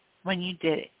thought when you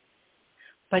did it.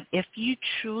 But if you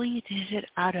truly did it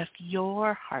out of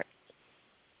your heart,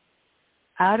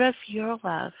 out of your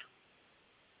love,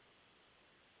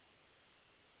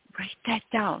 write that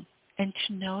down and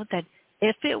to know that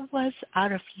if it was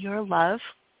out of your love,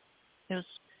 it was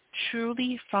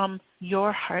truly from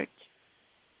your heart,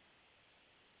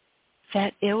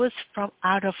 that it was from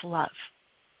out of love.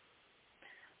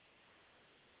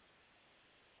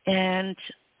 And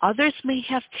others may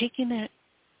have taken it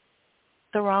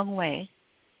the wrong way,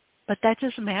 but that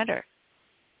doesn't matter.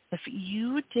 If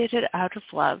you did it out of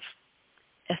love,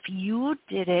 if you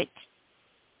did it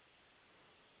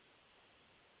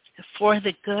for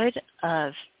the good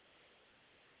of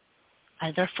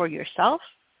either for yourself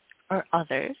or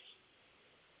others,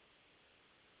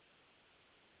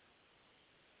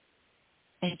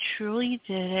 and truly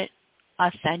did it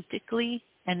authentically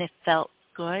and it felt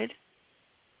good,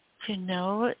 to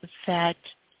know that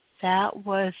that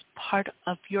was part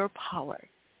of your power.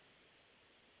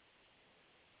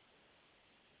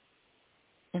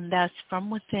 And that's from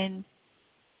within,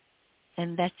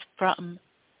 and that's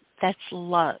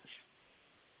love.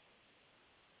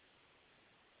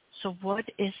 So what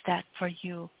is that for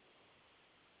you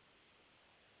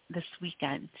this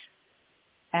weekend?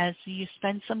 As you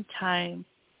spend some time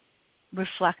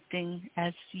reflecting,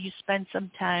 as you spend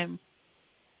some time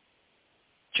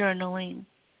journaling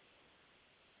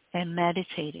and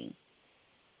meditating,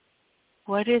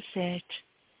 what is it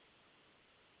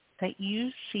that you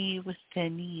see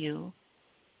within you,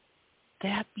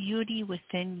 that beauty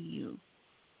within you,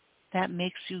 that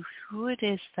makes you who it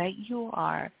is that you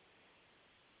are?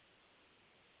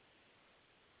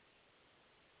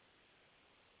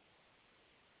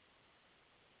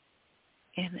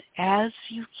 And as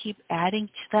you keep adding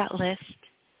to that list,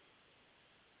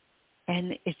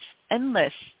 and it's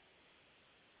endless,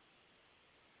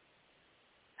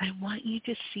 I want you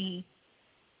to see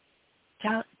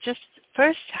just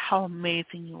first how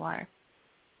amazing you are,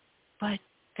 but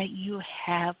that you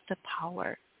have the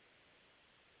power.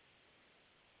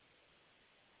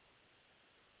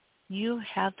 You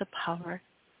have the power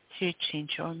to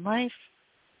change your own life,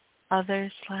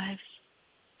 others' lives,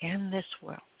 and this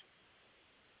world.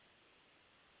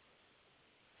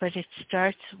 But it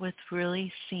starts with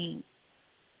really seeing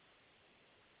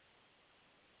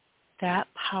that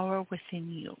power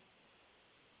within you.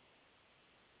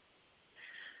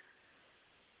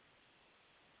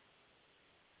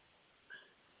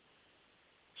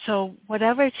 So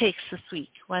whatever it takes this week,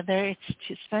 whether it's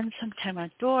to spend some time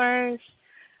outdoors,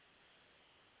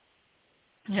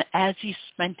 as you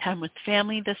spend time with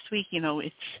family this week,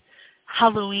 it's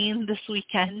Halloween this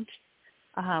weekend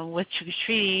with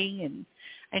trick-or-treating, and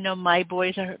I know my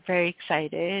boys are very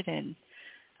excited, and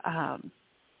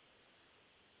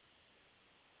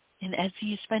as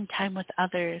you spend time with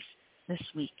others this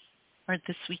week or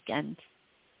this weekend,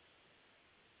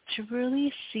 to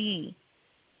really see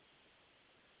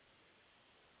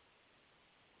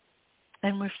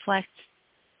and reflect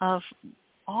of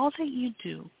all that you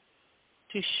do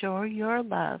to show your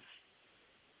love,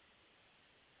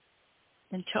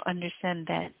 and to understand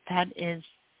that that is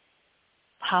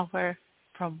power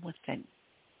from within.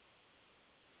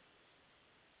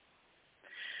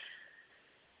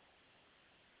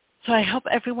 So I hope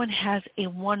everyone has a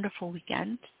wonderful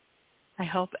weekend. I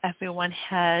hope everyone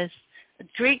has a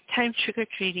great time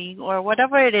trick-or-treating or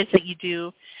whatever it is that you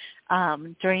do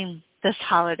during this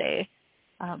holiday.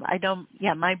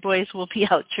 My boys will be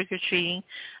out trick-or-treating.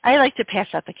 I like to pass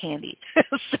out the candy.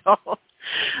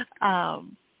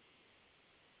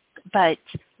 But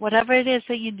whatever it is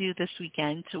that you do this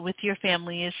weekend with your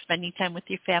families, spending time with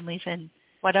your families in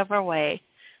whatever way,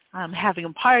 having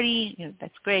a party,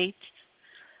 that's great.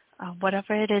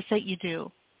 Whatever it is that you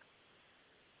do,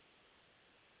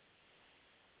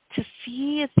 to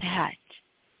see that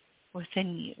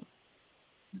within you,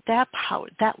 that power,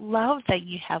 that love that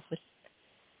you have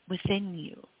within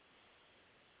you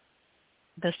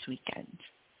this weekend.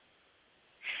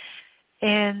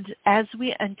 And as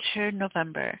we enter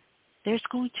November, there's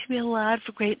going to be a lot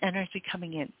of great energy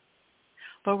coming in.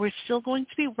 But we're still going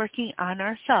to be working on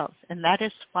ourselves, and that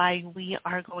is why we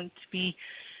are going to be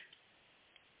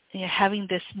having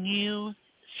this new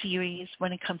series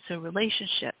when it comes to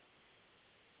relationship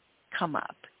come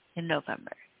up in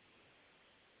November.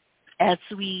 As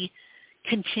we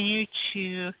continue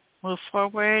to move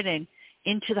forward and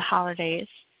into the holidays,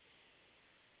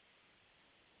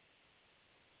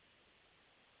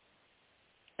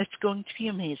 it's going to be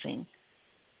amazing.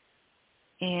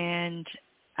 And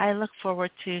I look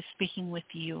forward to speaking with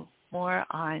you more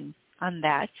on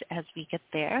that as we get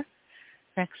there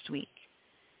next week.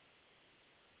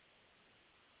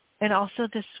 And also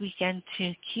this weekend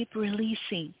to keep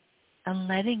releasing and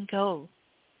letting go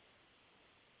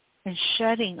and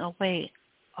shedding away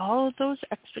all of those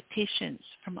expectations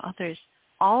from others,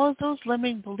 all of those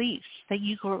limiting beliefs that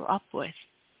you grew up with,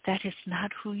 that is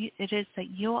not who it is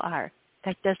that you are,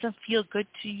 that doesn't feel good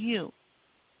to you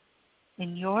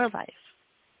in your life.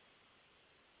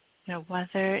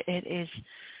 Whether it is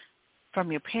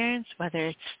from your parents, whether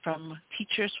it's from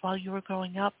teachers while you were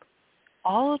growing up,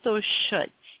 all of those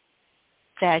shoulds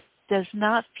that does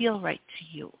not feel right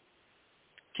to you,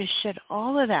 to shed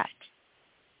all of that,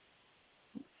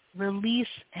 release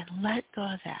and let go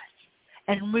of that,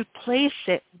 and replace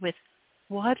it with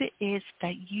what it is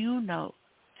that you know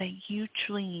that you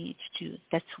truly need to do,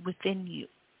 that's within you.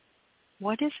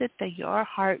 What is it that your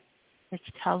heart is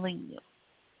telling you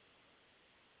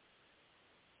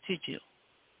to do?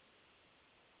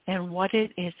 and what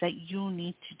it is that you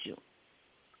need to do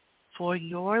for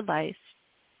your life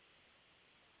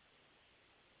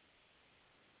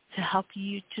to help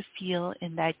you to feel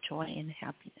in that joy and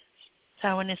happiness. So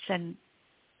I want to send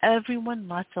everyone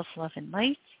lots of love and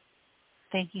light.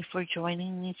 Thank you for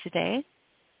joining me today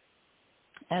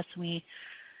as we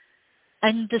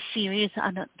end the series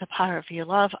on the power of your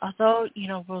love. Although,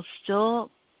 we'll still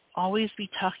always be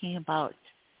talking about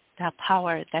that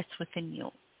power that's within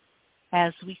you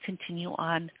as we continue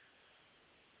on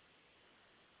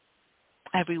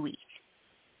every week.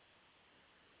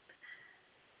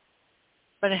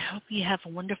 But I hope you have a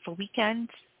wonderful weekend,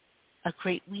 a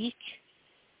great week,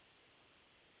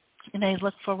 and I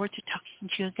look forward to talking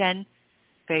to you again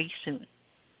very soon.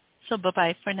 So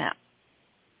bye-bye for now.